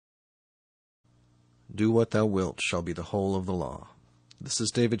Do what thou wilt shall be the whole of the law. This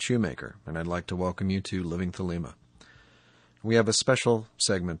is David Shoemaker, and I'd like to welcome you to Living Thelema. We have a special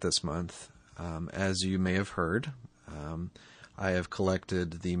segment this month. As you may have heard, I have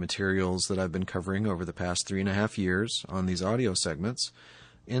collected the materials that I've been covering over the past 3.5 years on these audio segments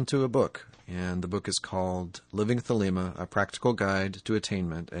into a book, and the book is called Living Thelema, A Practical Guide to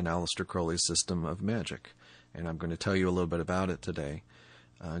Attainment in Aleister Crowley's System of Magic. And I'm going to tell you a little bit about it today,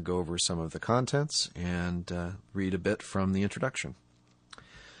 go over some of the contents, and read a bit from the introduction.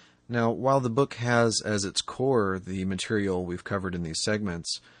 Now, while the book has as its core the material we've covered in these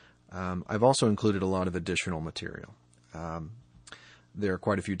segments, I've also included a lot of additional material. There are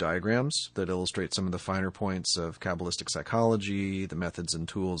quite a few diagrams that illustrate some of the finer points of Kabbalistic psychology, the methods and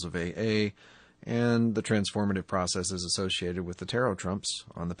tools of AA, and the transformative processes associated with the tarot trumps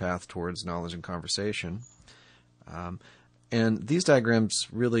on the path towards knowledge and conversation. And these diagrams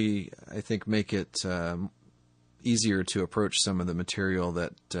really, I think, make it easier to approach some of the material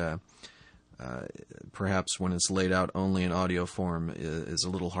that perhaps when it's laid out only in audio form is a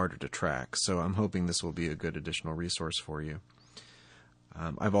little harder to track. So I'm hoping this will be a good additional resource for you.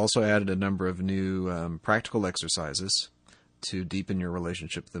 I've also added a number of new practical exercises to deepen your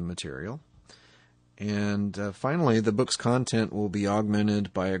relationship with the material. And finally, the book's content will be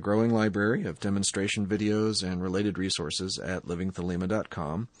augmented by a growing library of demonstration videos and related resources at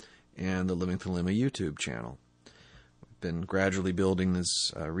livingthelema.com and the Living Thelema YouTube channel. We've been gradually building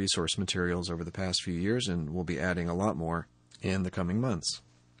these resource materials over the past few years, and we'll be adding a lot more in the coming months.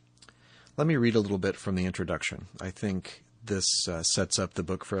 Let me read a little bit from the introduction. I think this sets up the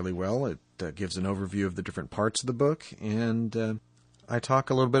book fairly well. It gives an overview of the different parts of the book, and I talk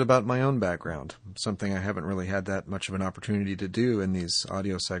a little bit about my own background, something I haven't really had that much of an opportunity to do in these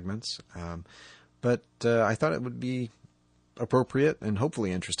audio segments. But I thought it would be appropriate and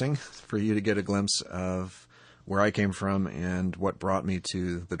hopefully interesting for you to get a glimpse of where I came from and what brought me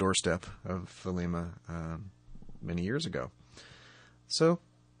to the doorstep of Thelema many years ago. So,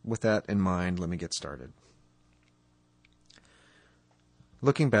 with that in mind, let me get started.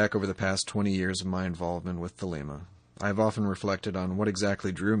 Looking back over the past 20 years of my involvement with Thelema, I have often reflected on what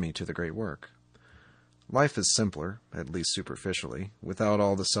exactly drew me to the great work. Life is simpler, at least superficially, without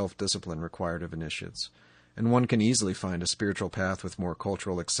all the self-discipline required of initiates, and one can easily find a spiritual path with more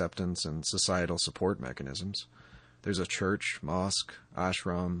cultural acceptance and societal support mechanisms. There's a church, mosque,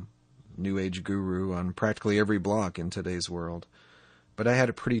 ashram, New Age guru on practically every block in today's world, but I had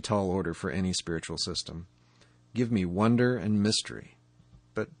a pretty tall order for any spiritual system. Give me wonder and mystery,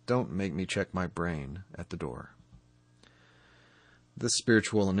 but don't make me check my brain at the door. This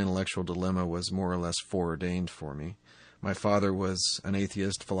spiritual and intellectual dilemma was more or less foreordained for me. My father was an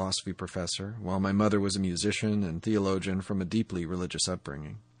atheist philosophy professor, while my mother was a musician and theologian from a deeply religious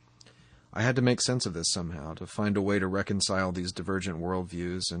upbringing. I had to make sense of this somehow, to find a way to reconcile these divergent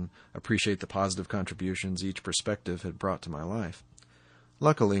worldviews and appreciate the positive contributions each perspective had brought to my life.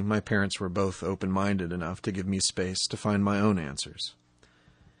 Luckily, my parents were both open-minded enough to give me space to find my own answers.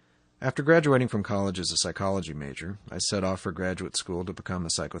 After graduating from college as a psychology major, I set off for graduate school to become a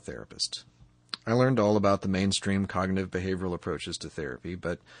psychotherapist. I learned all about the mainstream cognitive behavioral approaches to therapy,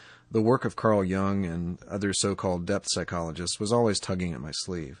 but the work of Carl Jung and other so-called depth psychologists was always tugging at my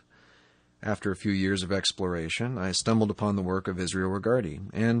sleeve. After a few years of exploration, I stumbled upon the work of Israel Regardie,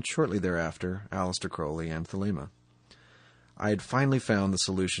 and shortly thereafter, Aleister Crowley and Thelema. I had finally found the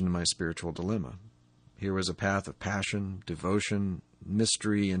solution to my spiritual dilemma. Here was a path of passion, devotion,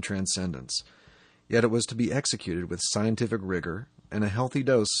 mystery, and transcendence, yet it was to be executed with scientific rigor and a healthy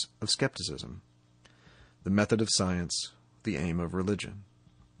dose of skepticism. The method of science, the aim of religion.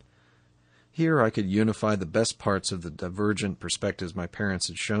 Here I could unify the best parts of the divergent perspectives my parents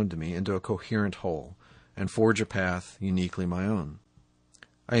had shown to me into a coherent whole, and forge a path uniquely my own.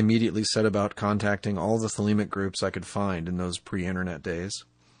 I immediately set about contacting all the Thelemic groups I could find in those pre-internet days,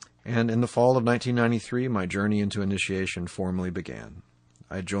 and in the fall of 1993, my journey into initiation formally began.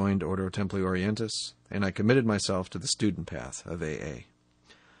 I joined Ordo Templi Orientis, and I committed myself to the student path of AA.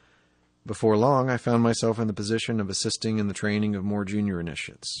 Before long, I found myself in the position of assisting in the training of more junior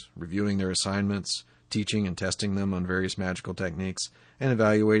initiates, reviewing their assignments, teaching and testing them on various magical techniques, and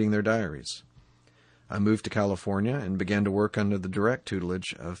evaluating their diaries. I moved to California and began to work under the direct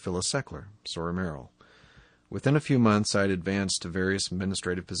tutelage of Phyllis Seckler, Sora Merrill. Within a few months, I had advanced to various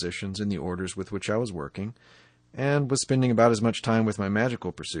administrative positions in the orders with which I was working, and was spending about as much time with my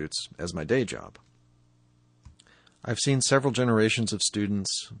magical pursuits as my day job. I've seen several generations of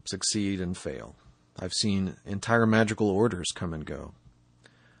students succeed and fail. I've seen entire magical orders come and go.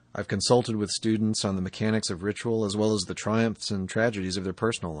 I've consulted with students on the mechanics of ritual as well as the triumphs and tragedies of their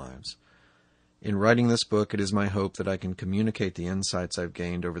personal lives. In writing this book, it is my hope that I can communicate the insights I've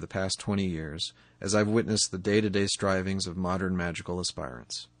gained over the past 20 years as I've witnessed the day-to-day strivings of modern magical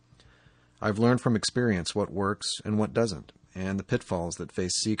aspirants. I've learned from experience what works and what doesn't, and the pitfalls that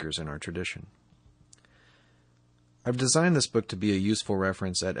face seekers in our tradition. I've designed this book to be a useful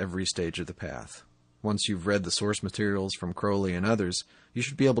reference at every stage of the path. Once you've read the source materials from Crowley and others, you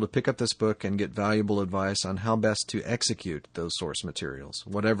should be able to pick up this book and get valuable advice on how best to execute those source materials,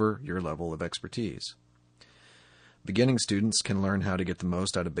 whatever your level of expertise. Beginning students can learn how to get the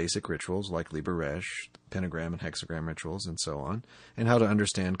most out of basic rituals like Liber Resh, pentagram and hexagram rituals, and so on, and how to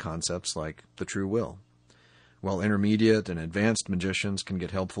understand concepts like the true will. While intermediate and advanced magicians can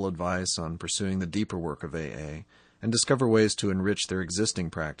get helpful advice on pursuing the deeper work of AA, and discover ways to enrich their existing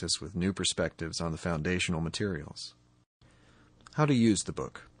practice with new perspectives on the foundational materials. How to use the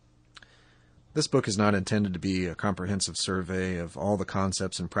book. This book is not intended to be a comprehensive survey of all the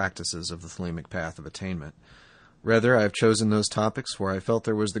concepts and practices of the Thelemic path of attainment. Rather, I have chosen those topics where I felt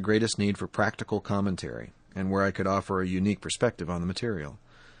there was the greatest need for practical commentary, and where I could offer a unique perspective on the material.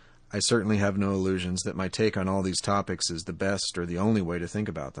 I certainly have no illusions that my take on all these topics is the best or the only way to think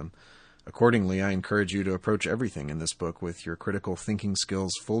about them. Accordingly, I encourage you to approach everything in this book with your critical thinking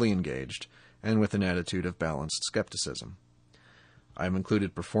skills fully engaged and with an attitude of balanced skepticism. I have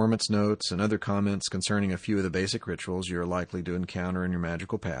included performance notes and other comments concerning a few of the basic rituals you are likely to encounter in your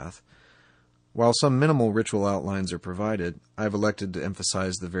magical path. While some minimal ritual outlines are provided, I have elected to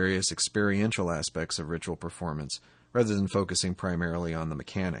emphasize the various experiential aspects of ritual performance rather than focusing primarily on the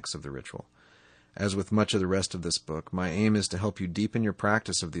mechanics of the ritual. As with much of the rest of this book, my aim is to help you deepen your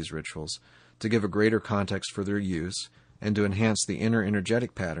practice of these rituals, to give a greater context for their use, and to enhance the inner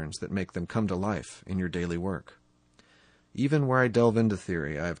energetic patterns that make them come to life in your daily work. Even where I delve into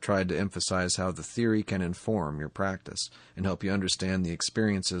theory, I have tried to emphasize how the theory can inform your practice and help you understand the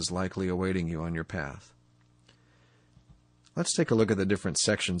experiences likely awaiting you on your path. Let's take a look at the different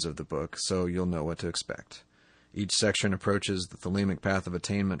sections of the book so you'll know what to expect. Each section approaches the Thelemic path of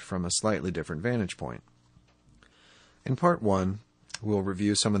attainment from a slightly different vantage point. In Part 1, we'll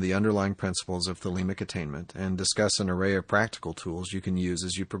review some of the underlying principles of Thelemic attainment and discuss an array of practical tools you can use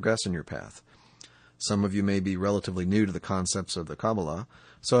as you progress in your path. Some of you may be relatively new to the concepts of the Kabbalah,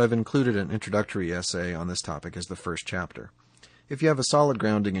 so I've included an introductory essay on this topic as the first chapter. If you have a solid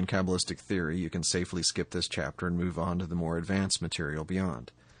grounding in Kabbalistic theory, you can safely skip this chapter and move on to the more advanced material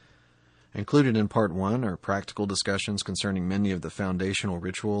beyond. Included in Part 1 are practical discussions concerning many of the foundational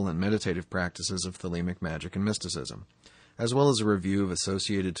ritual and meditative practices of Thelemic magic and mysticism, as well as a review of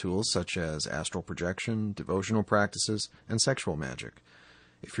associated tools such as astral projection, devotional practices, and sexual magic.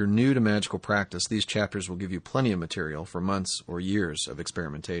 If you're new to magical practice, these chapters will give you plenty of material for months or years of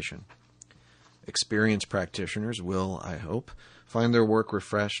experimentation. Experienced practitioners will, I hope, find their work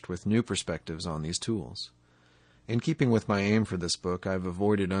refreshed with new perspectives on these tools. In keeping with my aim for this book, I've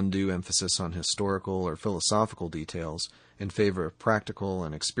avoided undue emphasis on historical or philosophical details in favor of practical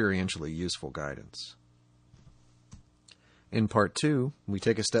and experientially useful guidance. In Part 2, we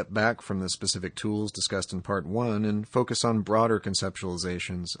take a step back from the specific tools discussed in Part 1 and focus on broader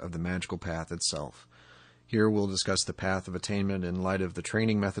conceptualizations of the magical path itself. Here we'll discuss the path of attainment in light of the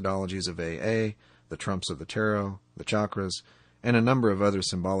training methodologies of AA, the trumps of the tarot, the chakras, and a number of other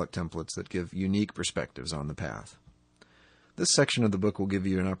symbolic templates that give unique perspectives on the path. This section of the book will give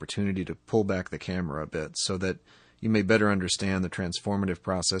you an opportunity to pull back the camera a bit so that you may better understand the transformative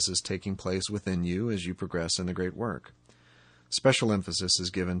processes taking place within you as you progress in the great work. Special emphasis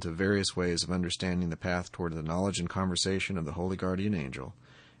is given to various ways of understanding the path toward the knowledge and conversation of the Holy Guardian Angel,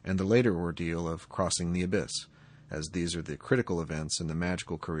 and the later ordeal of crossing the abyss, as these are the critical events in the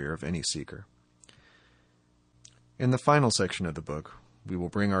magical career of any seeker. In the final section of the book, we will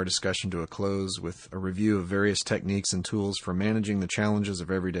bring our discussion to a close with a review of various techniques and tools for managing the challenges of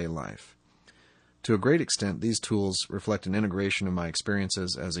everyday life. To a great extent, these tools reflect an integration of my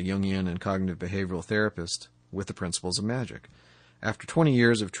experiences as a Jungian and cognitive behavioral therapist with the principles of magic. After 20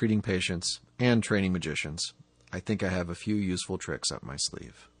 years of treating patients and training magicians, I think I have a few useful tricks up my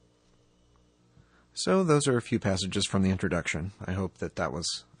sleeve. So those are a few passages from the introduction. I hope that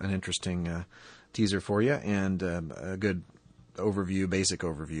was an interesting teaser for you and a good overview, basic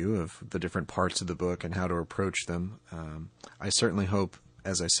overview of the different parts of the book and how to approach them. I certainly hope,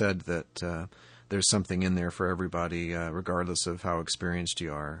 as I said, that there's something in there for everybody, regardless of how experienced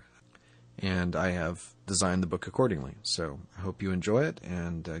you are. And I have designed the book accordingly. So I hope you enjoy it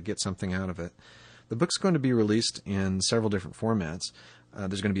and get something out of it. The book's going to be released in several different formats.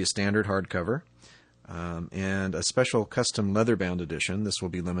 There's going to be a standard hardcover and a special custom leather-bound edition. This will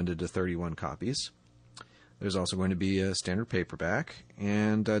be limited to 31 copies. There's also going to be a standard paperback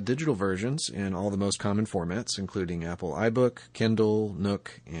and digital versions in all the most common formats, including Apple iBook, Kindle,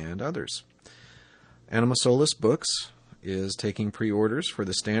 Nook, and others. Anima Solis Books is taking pre-orders for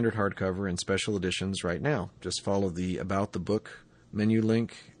the standard hardcover and special editions right now. Just follow the About the Book menu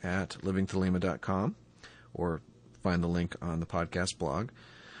link at livingthelema.com or find the link on the podcast blog.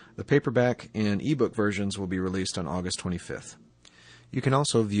 The paperback and ebook versions will be released on August 25th. You can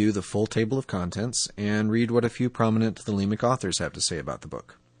also view the full table of contents and read what a few prominent Thelemic authors have to say about the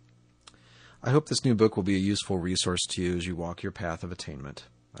book. I hope this new book will be a useful resource to you as you walk your path of attainment.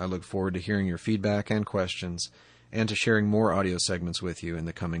 I look forward to hearing your feedback and questions, and to sharing more audio segments with you in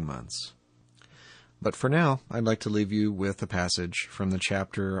the coming months. But for now, I'd like to leave you with a passage from the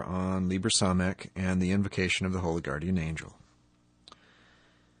chapter on Liber Samec and the invocation of the Holy Guardian Angel.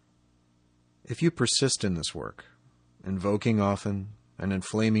 If you persist in this work, invoking often and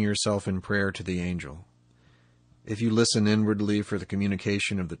inflaming yourself in prayer to the angel, if you listen inwardly for the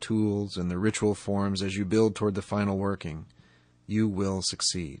communication of the tools and the ritual forms as you build toward the final working, you will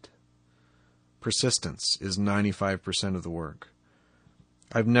succeed. Persistence is 95% of the work.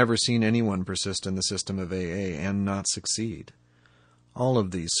 I've never seen anyone persist in the system of AA and not succeed. All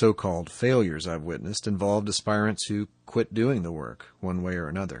of these so-called failures I've witnessed involved aspirants who quit doing the work one way or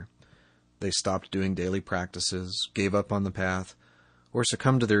another. They stopped doing daily practices, gave up on the path, or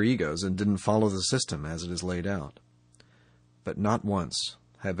succumbed to their egos and didn't follow the system as it is laid out. But not once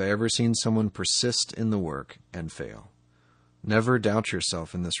have I ever seen someone persist in the work and fail. Never doubt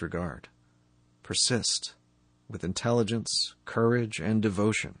yourself in this regard. Persist with intelligence, courage, and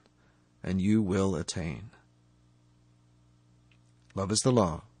devotion, and you will attain. Love is the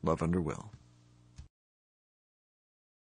law, love under will.